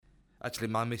Actually,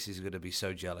 my missus is going to be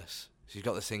so jealous. She's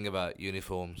got this thing about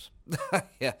uniforms.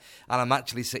 Yeah, and I'm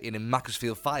actually sitting in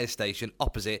Macclesfield fire station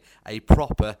opposite a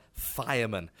proper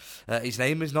fireman. His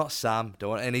name is not Sam, don't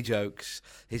want any jokes.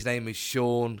 His name is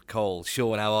Sean Cole.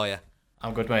 Sean, how are you?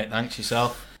 I'm good, mate. Thanks.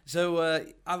 Yourself? So,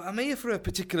 I'm here for a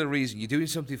particular reason. You're doing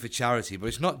something for charity, but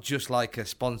it's not just like a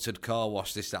sponsored car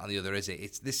wash, this, that and the other, is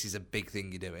it? This is a big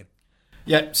thing you're doing.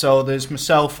 Yeah, so there's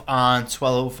myself and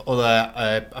 12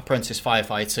 other apprentice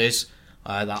firefighters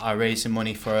that are raising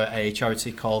money for a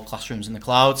charity called Classrooms in the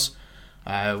Clouds,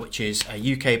 which is a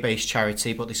UK-based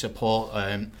charity, but they support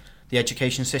the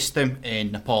education system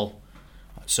in Nepal.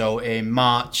 So in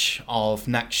March of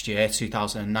next year,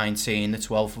 2019, the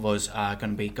 12 of us are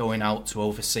going to be going out to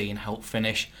oversee and help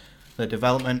finish the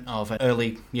development of an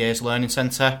early years learning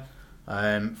centre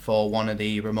for one of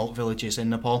the remote villages in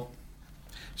Nepal.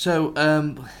 So,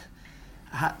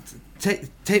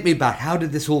 take me back. How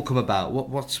did this all come about?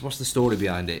 What's the story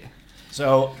behind it?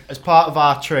 So, as part of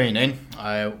our training,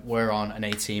 we're on an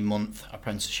 18-month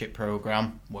apprenticeship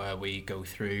programme where we go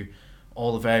through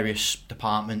all the various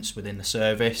departments within the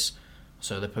service.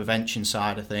 So the prevention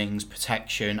side of things,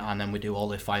 protection, and then we do all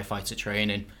the firefighter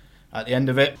training at the end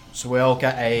of it. So we all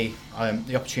get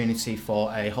the opportunity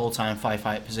for a whole-time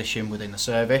firefighter position within the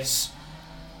service.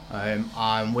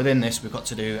 And within this, we've got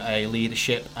to do a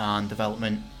leadership and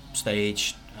development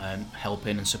stage,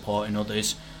 helping and supporting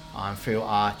others. And through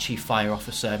our Chief Fire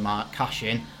Officer, Mark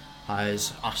Cashin,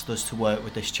 has asked us to work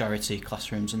with this charity,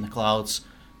 Classrooms in the Clouds,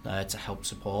 to help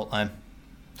support them.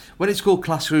 When it's called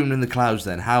Classroom in the Clouds,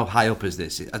 then, how high up is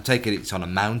this? I take it it's on a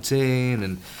mountain,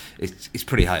 and it's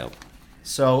pretty high up.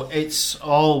 So it's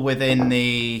all within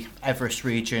the Everest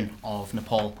region of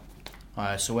Nepal.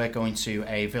 So we're going to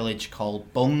a village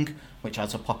called Bung, which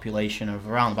has a population of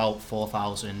around about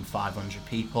 4,500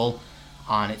 people,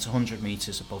 and it's 100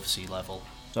 metres above sea level.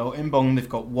 So in Bung, they've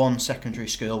got one secondary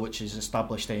school, which is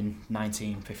established in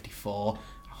 1954,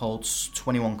 holds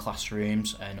 21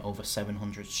 classrooms and over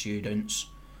 700 students.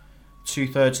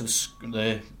 2/3 of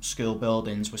the school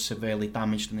buildings were severely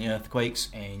damaged in the earthquakes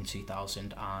in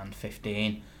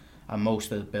 2015, and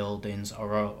most of the buildings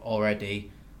are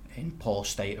already in poor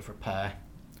state of repair.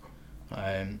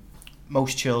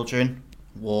 Most children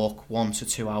walk 1 to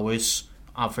 2 hours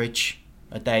average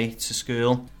a day to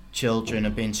school. Children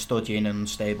have been studying in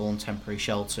unstable and temporary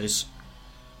shelters.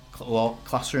 What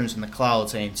Classrooms in the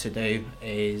Clouds aim to do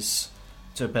is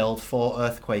to build 4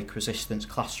 earthquake-resistant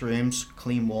classrooms,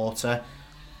 clean water,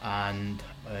 and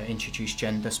introduce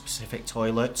gender-specific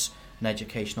toilets and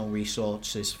educational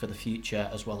resources for the future,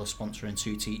 as well as sponsoring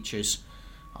 2 teachers.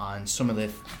 And some of the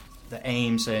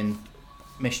aims and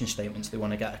mission statements they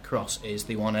want to get across is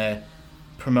they want to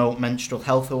promote menstrual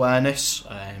health awareness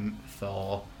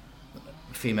for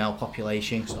female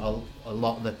population. So a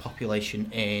lot of the population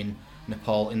in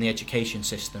Nepal, in the education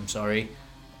system,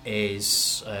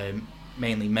 is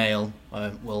mainly male,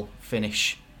 will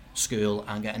finish school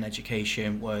and get an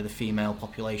education, where the female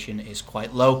population is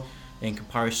quite low in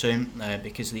comparison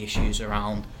because of the issues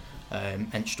around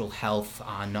menstrual health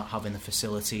and not having the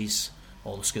facilities,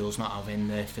 or the schools not having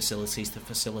the facilities to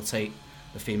facilitate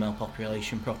the female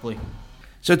population properly.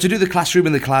 So to do the Classroom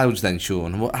in the Clouds then,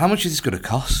 Sean, how much is this going to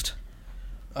cost?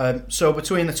 So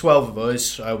between the 12 of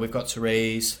us, we've got to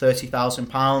raise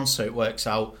 £30,000, so it works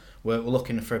out, we're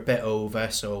looking for a bit over,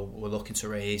 so we're looking to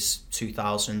raise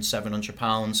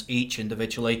 £2,700 each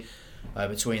individually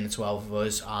between the 12 of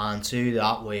us, and to do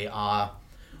that we are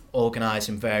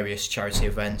organising various charity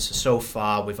events. So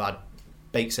far we've had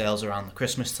bake sales around the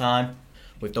Christmas time,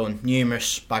 we've done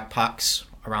numerous backpacks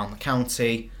around the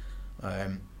county.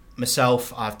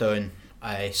 Myself, I've done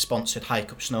a sponsored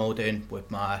hike up Snowdon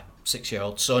with my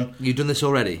 6-year-old son. You've done this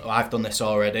already? I've done this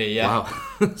already, yeah.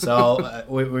 Wow. So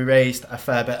we raised a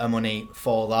fair bit of money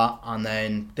for that, and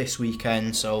then this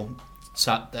weekend, so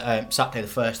Saturday the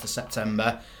 1st of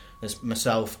September, there's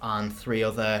myself and 3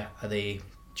 other of the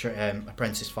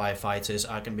apprentice firefighters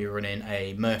are going to be running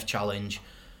a Murph challenge,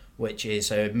 which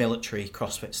is a military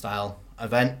CrossFit style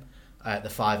event at the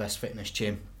 5S Fitness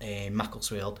Gym in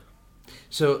Macclesfield.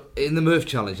 So in the Murph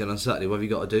challenge then on Saturday, what have you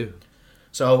got to do?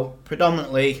 So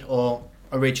predominantly, or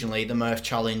originally, the Murph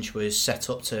challenge was set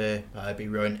up to be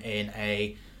run in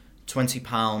a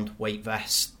 £20 weight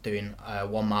vest, doing a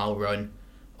 1 mile run,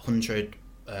 100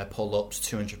 pull-ups,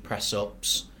 200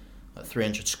 press-ups,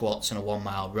 300 squats and a 1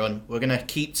 mile run. We're going to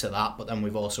keep to that, but then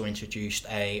we've also introduced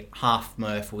a half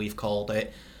Murph, we've called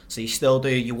it. So you still do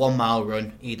your 1 mile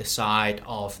run either side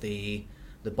of the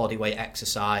bodyweight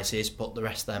exercises, but the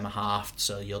rest of them are halved,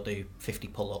 so you'll do 50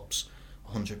 pull-ups,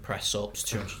 100 press-ups,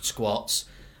 200 squats,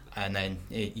 and then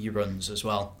your runs as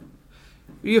well.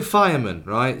 You're a fireman,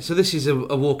 right? So this is a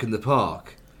walk in the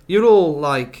park. You're all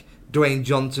like Dwayne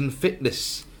Johnson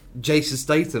fitness, Jason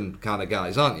Statham kind of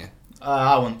guys, aren't you?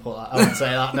 I wouldn't put that. I wouldn't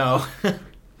say that. No.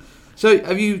 So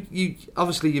have you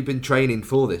obviously you've been training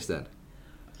for this then?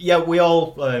 Yeah, we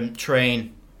all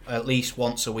train at least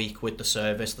once a week with the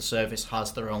service. The service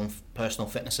has their own personal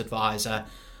fitness advisor,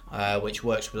 which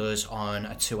works with us on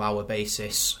a 2-hour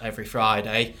basis every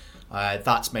Friday.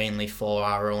 That's mainly for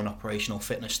our own operational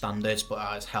fitness standards, but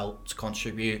has helped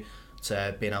contribute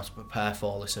to being able to prepare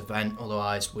for this event.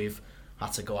 Otherwise, we've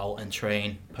had to go out and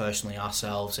train personally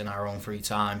ourselves in our own free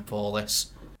time for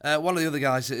this. One of the other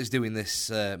guys that is doing this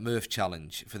Murph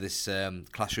challenge for this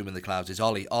Classroom in the Clouds is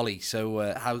Ollie. Ollie,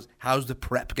 so how's the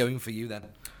prep going for you then?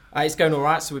 It's going all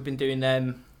right. So we've been doing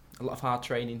a lot of hard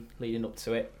training leading up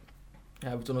to it.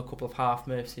 We've done a couple of half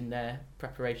Murphs in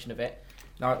preparation of it.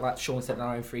 Now, like Sean said, in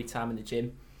our own free time in the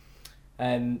gym.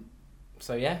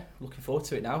 So yeah, looking forward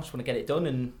to it now. Just want to get it done,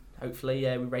 and hopefully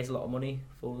we raise a lot of money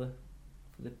for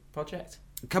the project.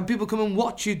 Can people come and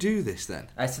watch you do this then?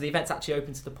 So the event's actually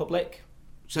open to the public.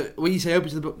 So when you say open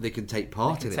to the public, they can take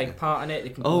part in it? They can take part in it, they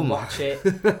can come and watch it.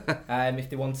 If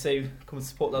they want to, come and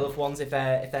support their loved ones if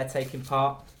they're taking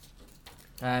part.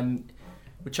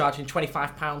 We're charging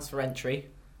 £25 for entry,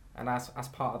 and as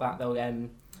part of that, they'll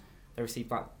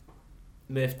receive like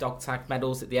Murph dog tag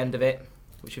medals at the end of it,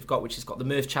 which has got the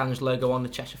Murph Challenge logo on, the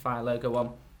Cheshire Fire logo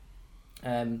on.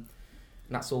 And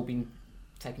that's all been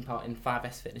taking part in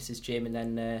 5S Fitness's gym and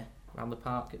then around the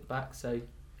park at the back. So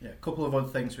yeah, a couple of other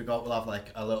things we've got. We'll have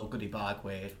like a little goodie bag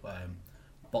with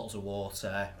bottles of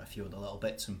water, a few other little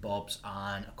bits and bobs,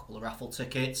 and a couple of raffle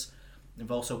tickets.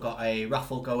 We've also got a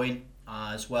raffle going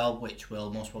as well, which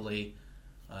will most probably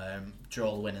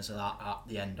draw the winners of that at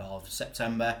the end of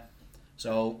September.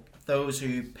 So those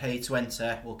who pay to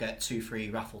enter will get 2 free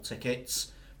raffle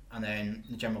tickets, and then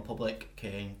the general public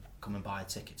can come and buy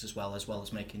tickets as well as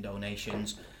making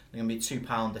donations. They're going to be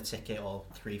 £2 a ticket or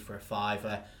 3 for a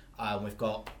 £5. We've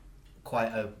got quite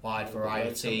a wide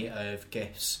variety of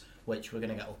gifts, which we're going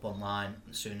to get up online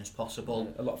as soon as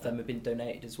possible. A lot of them have been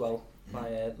donated as well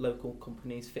by local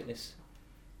companies, fitness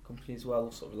companies as well,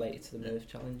 sort of related to the Murph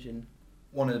Challenge. And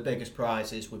one of the biggest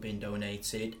prizes we've been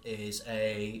donated is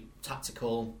a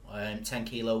tactical 10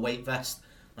 kilo weight vest,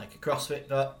 like a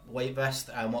CrossFit weight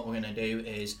vest. And what we're going to do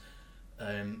is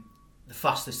the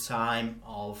fastest time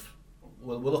of,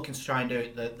 we're looking to try and do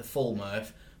it the full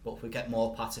Murph, but if we get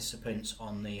more participants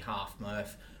on the half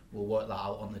Murph, we'll work that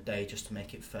out on the day just to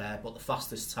make it fair. But the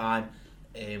fastest time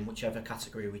in whichever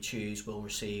category we choose will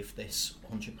receive this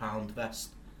 £100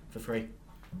 vest for free.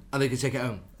 And they can take it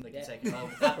home? They can take it home.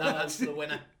 That's the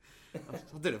winner. I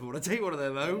don't know if I want to take one of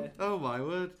them home. Yeah. Oh my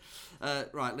word.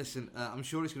 Right, listen, I'm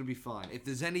sure it's going to be fine. If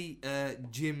there's any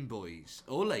gym boys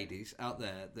or ladies out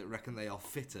there that reckon they are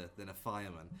fitter than a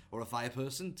fireman or a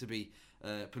fireperson, to be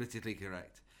politically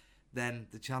correct, then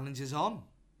the challenge is on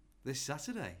this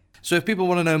Saturday. So if people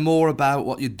want to know more about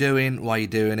what you're doing, why you're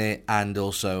doing it, and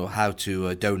also how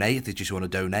to donate, if they just want to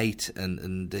donate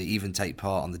and even take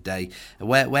part on the day,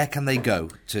 where can they go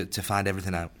to find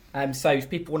everything out? So if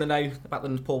people want to know about the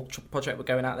Nepal project we're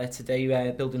going out there to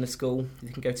do, building a school, you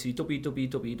can go to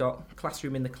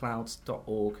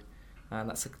www.classroomintheclouds.org, and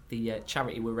that's the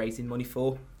charity we're raising money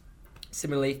for.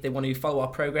 Similarly, if they want to follow our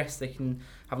progress, they can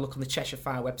have a look on the Cheshire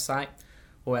Fire website,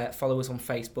 or follow us on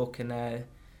Facebook. And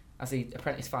as the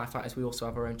Apprentice Firefighters, we also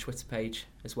have our own Twitter page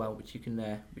as well, which you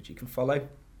can follow.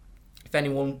 If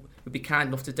anyone would be kind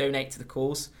enough to donate to the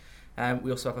cause, we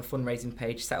also have a fundraising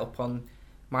page set up on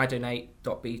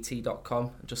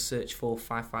mydonate.bt.com, and just search for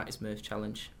Firefighters Murph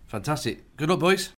Challenge. Fantastic. Good luck, boys.